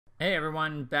Hey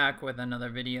everyone, back with another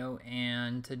video,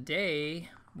 and today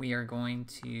we are going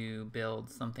to build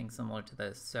something similar to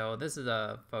this. So this is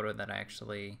a photo that I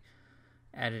actually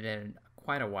edited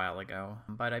quite a while ago,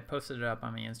 but I posted it up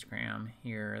on my Instagram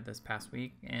here this past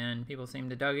week and people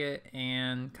seemed to dig it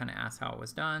and kind of asked how it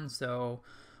was done. So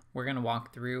we're going to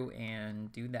walk through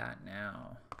and do that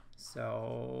now.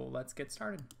 So let's get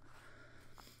started.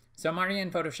 So I'm already in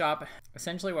Photoshop.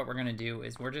 Essentially what we're gonna do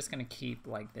is we're just gonna keep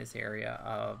like this area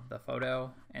of the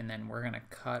photo, and then we're gonna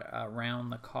cut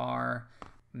around the car,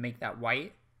 make that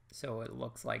white so it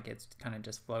looks like it's kind of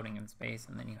just floating in space,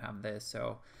 and then you have this.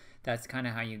 So that's kind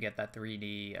of how you get that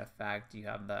 3D effect. You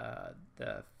have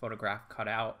the photograph cut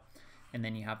out, and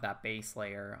then you have that base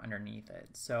layer underneath it.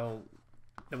 So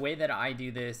the way that I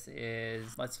do this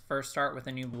is, let's first start with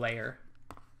a new layer,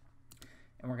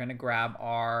 and we're gonna grab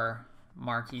our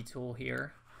marquee tool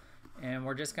here, and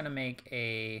we're just going to make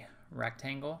a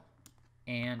rectangle,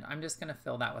 and I'm just going to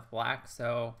fill that with black.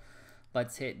 So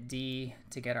let's hit D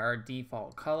to get our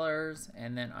default colors,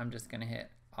 and then I'm just going to hit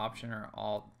Option or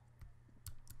Alt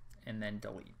and then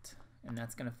delete, and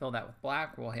that's going to fill that with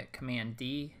black. We'll hit Command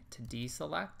D to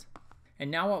deselect, and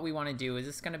now what we want to do is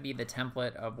this is going to be the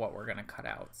template of what we're going to cut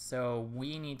out. So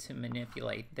we need to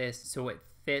manipulate this so it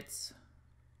fits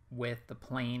with the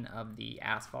plane of the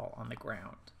asphalt on the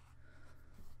ground.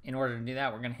 In order to do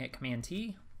that, we're going to hit Command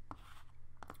T,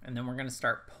 and then we're going to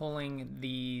start pulling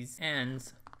these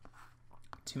ends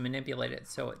to manipulate it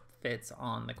so it fits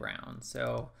on the ground.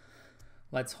 So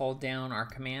let's hold down our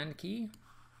Command key,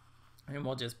 and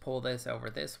we'll just pull this over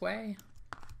this way.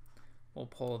 We'll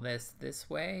pull this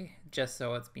way just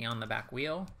so it's beyond the back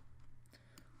wheel.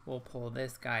 We'll pull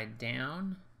this guy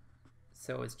down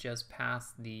so it's just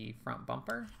past the front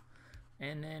bumper,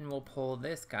 and then we'll pull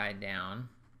this guy down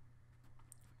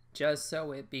just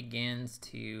so it begins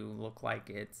to look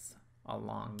like it's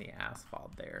along the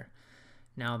asphalt there.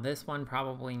 Now this one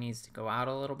probably needs to go out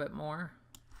a little bit more,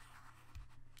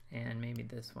 and maybe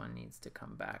this one needs to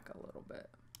come back a little bit.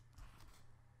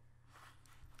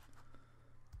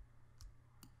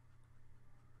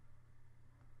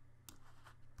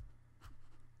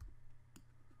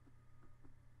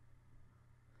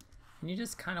 And you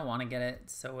just kind of want to get it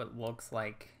so it looks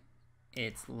like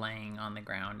it's laying on the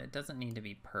ground. It doesn't need to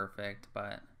be perfect,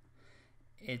 but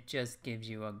it just gives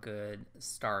you a good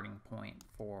starting point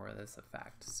for this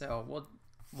effect. So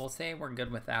we'll say we're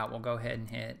good with that. We'll go ahead and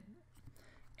hit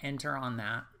Enter on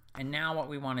that. And now what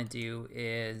we want to do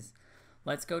is,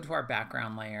 let's go to our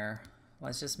background layer.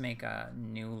 Let's just make a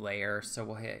new layer. So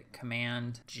we'll hit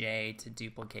Command J to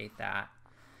duplicate that.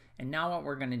 And now what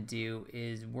we're going to do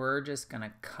is we're just going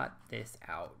to cut this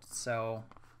out. So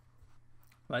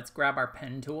let's grab our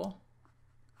pen tool,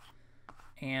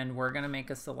 and we're going to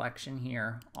make a selection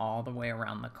here all the way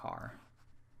around the car.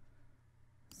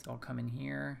 So I'll come in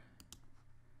here,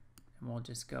 and we'll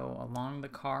just go along the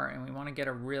car, and we want to get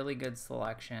a really good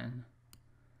selection.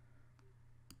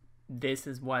 This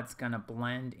is what's going to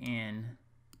blend in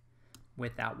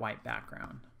with that white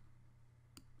background.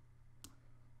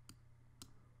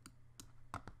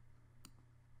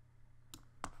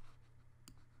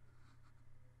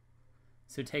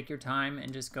 So take your time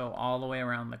and just go all the way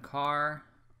around the car.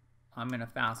 I'm going to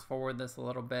fast forward this a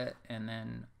little bit and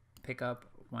then pick up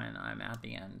when I'm at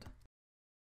the end.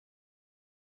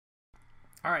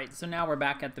 All right, so now we're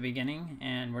back at the beginning,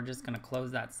 and we're just going to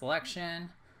close that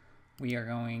selection. We are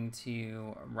going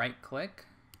to right click,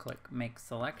 click Make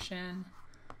Selection.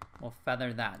 We'll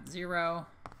feather that 0.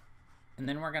 And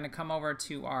then we're going to come over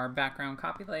to our background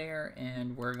copy layer,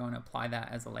 and we're going to apply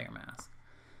that as a layer mask.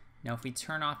 Now if we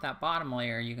turn off that bottom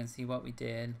layer, you can see what we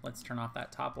did. Let's turn off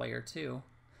that top layer too.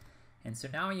 And so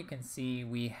now you can see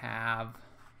we have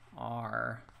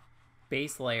our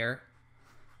base layer,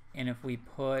 and if we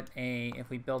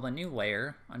build a new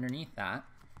layer underneath that,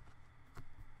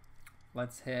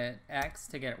 let's hit X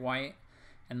to get white,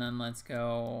 and then let's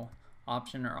go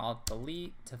Option or Alt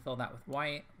Delete to fill that with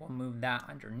white. We'll move that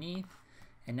underneath,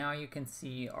 and now you can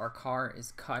see our car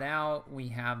is cut out. We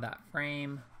have that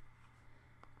frame.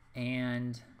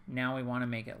 And now we want to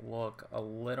make it look a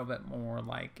little bit more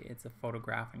like it's a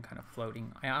photograph and kind of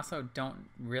floating. I also don't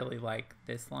really like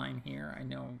this line here. I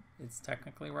know it's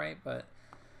technically right, but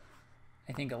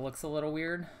I think it looks a little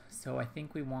weird. So I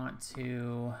think we want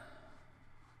to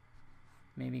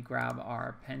maybe grab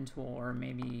our pen tool, or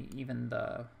maybe even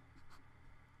the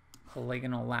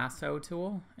polygonal lasso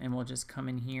tool, and we'll just come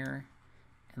in here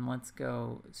and let's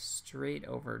go straight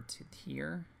over to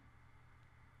here.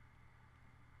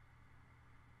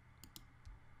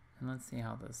 And let's see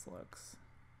how this looks.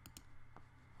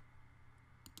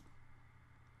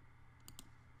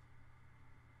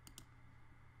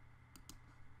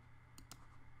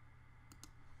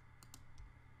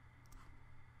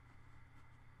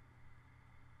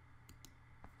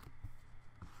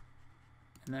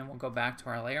 And then we'll go back to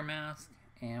our layer mask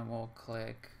and we'll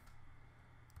click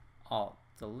Alt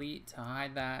Delete to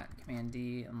hide that, Command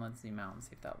D, and let's zoom out and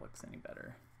see if that looks any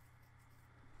better.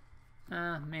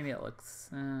 Maybe it looks,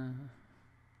 I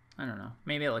don't know,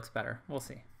 maybe it looks better. We'll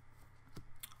see.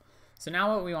 So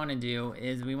now what we want to do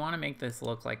is we want to make this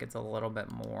look like it's a little bit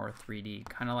more 3D,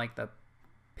 kind of like the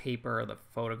paper, the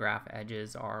photograph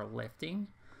edges are lifting.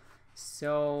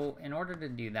 So in order to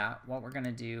do that, what we're going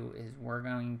to do is we're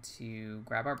going to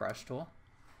grab our brush tool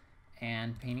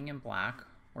and painting in black,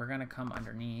 we're going to come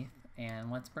underneath and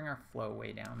let's bring our flow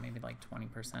way down, maybe like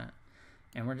 20%.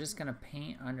 And we're just going to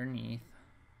paint underneath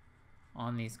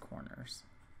on these corners.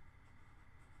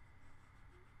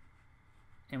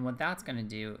 And what that's going to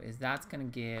do is that's going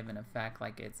to give an effect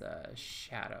like it's a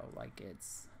shadow, like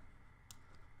it's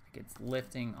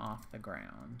lifting off the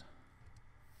ground.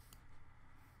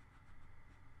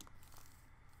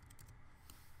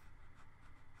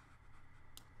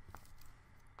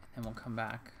 And we'll come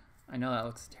back. I know that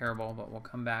looks terrible, but we'll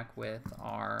come back with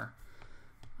our,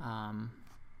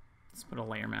 let's put a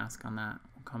layer mask on that.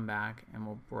 We'll come back and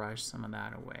we'll brush some of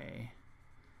that away,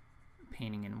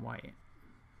 painting in white.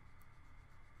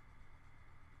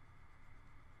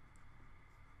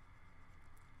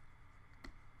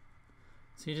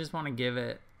 So you just want to give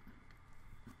it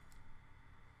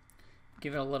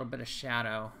a little bit of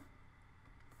shadow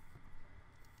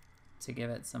to give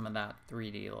it some of that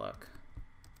 3D look.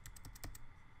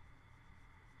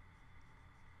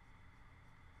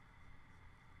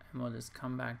 And we'll just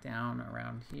come back down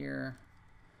around here.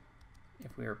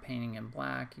 If we were painting in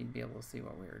black, you'd be able to see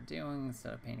what we were doing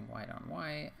instead of painting white on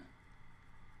white.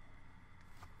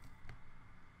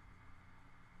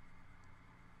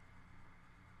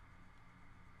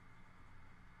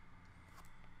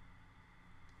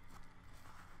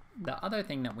 The other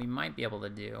thing that we might be able to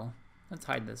do, let's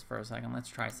hide this for a second, let's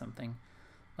try something.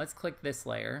 Let's click this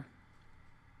layer.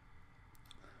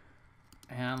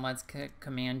 And let's click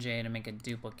Command J to make a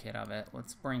duplicate of it.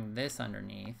 Let's bring this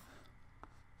underneath.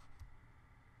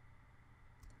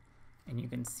 And you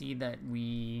can see that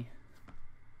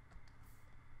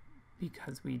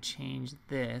because we changed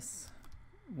this,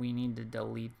 we need to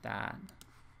delete that.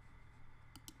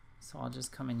 So I'll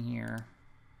just come in here,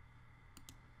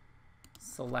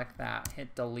 select that,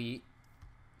 hit delete.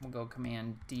 We'll go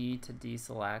Command D to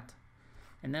deselect.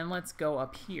 And then let's go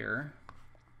up here.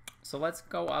 So let's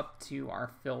go up to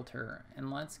our filter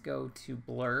and let's go to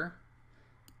blur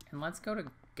and let's go to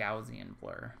Gaussian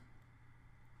blur.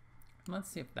 And let's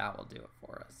see if that will do it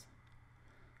for us.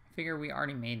 I figure we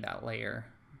already made that layer.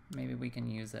 Maybe we can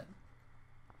use it.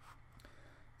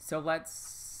 So let's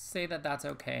say that that's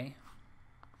okay.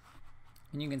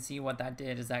 And you can see what that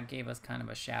did is that gave us kind of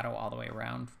a shadow all the way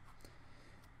around.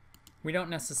 We don't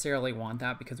necessarily want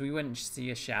that because we wouldn't see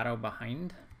a shadow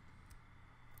behind.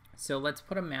 So let's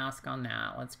put a mask on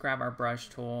that. Let's grab our brush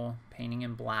tool, painting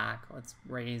in black. Let's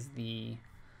raise the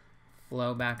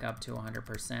flow back up to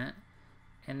 100%.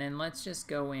 And then let's just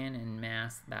go in and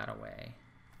mask that away.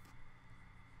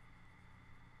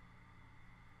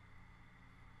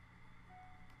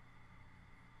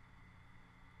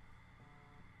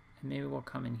 And maybe we'll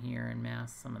come in here and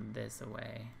mask some of this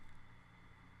away.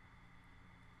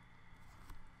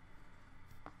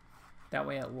 That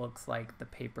way it looks like the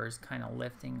paper's kind of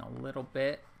lifting a little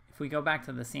bit. If we go back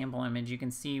to the sample image, you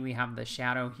can see we have the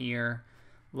shadow here.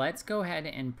 Let's go ahead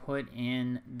and put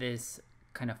in this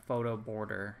kind of photo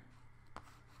border.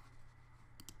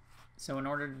 So in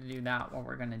order to do that, what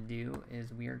we're going to do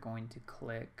is we are going to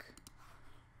click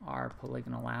our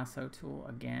polygonal lasso tool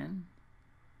again.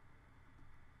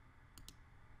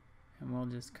 And we'll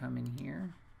just come in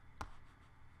here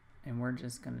and we're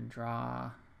just going to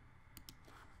draw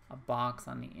a box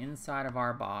on the inside of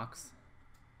our box.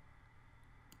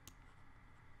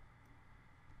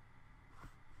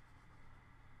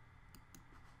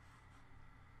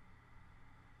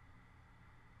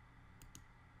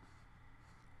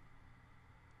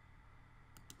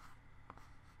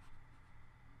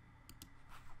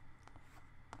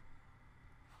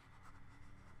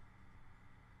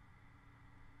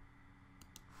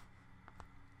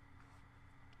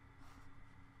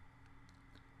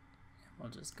 We'll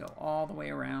just go all the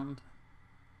way around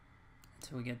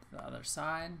until we get to the other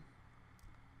side.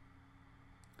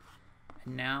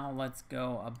 And now let's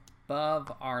go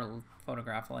above our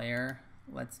photograph layer.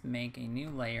 Let's make a new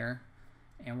layer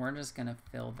and we're just gonna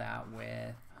fill that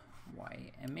with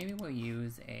white. And maybe we'll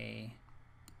use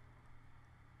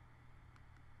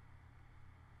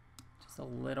just a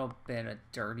little bit of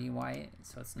dirty white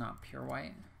so it's not pure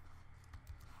white.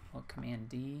 We'll Command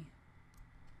D.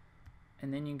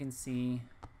 And then you can see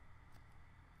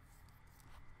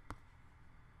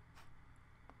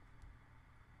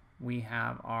we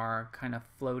have our kind of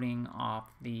floating off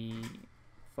the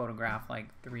photograph like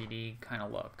 3D kind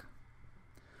of look.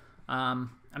 I'm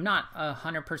not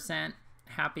 100%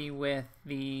 happy with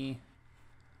the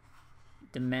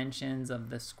dimensions of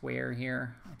the square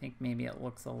here. I think maybe it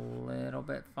looks a little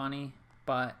bit funny,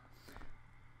 but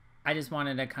I just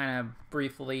wanted to kind of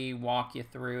briefly walk you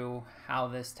through how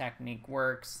this technique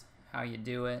works, how you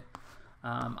do it.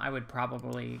 I would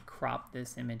probably crop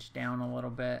this image down a little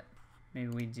bit. Maybe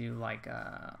we do like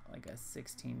a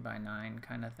 16:9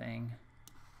 kind of thing.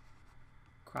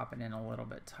 Crop it in a little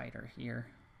bit tighter here.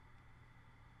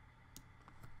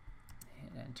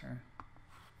 Hit enter.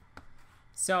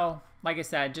 So, like I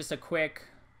said, just a quick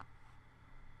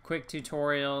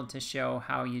tutorial to show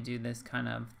how you do this kind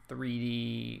of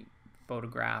 3D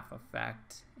photograph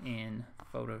effect in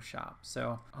Photoshop.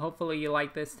 So hopefully you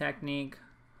like this technique.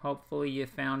 Hopefully you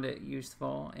found it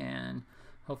useful, and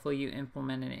hopefully you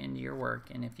implemented it into your work.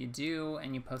 And if you do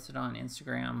and you post it on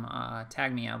Instagram,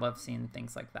 tag me. I love seeing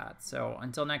things like that. So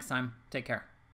until next time, take care.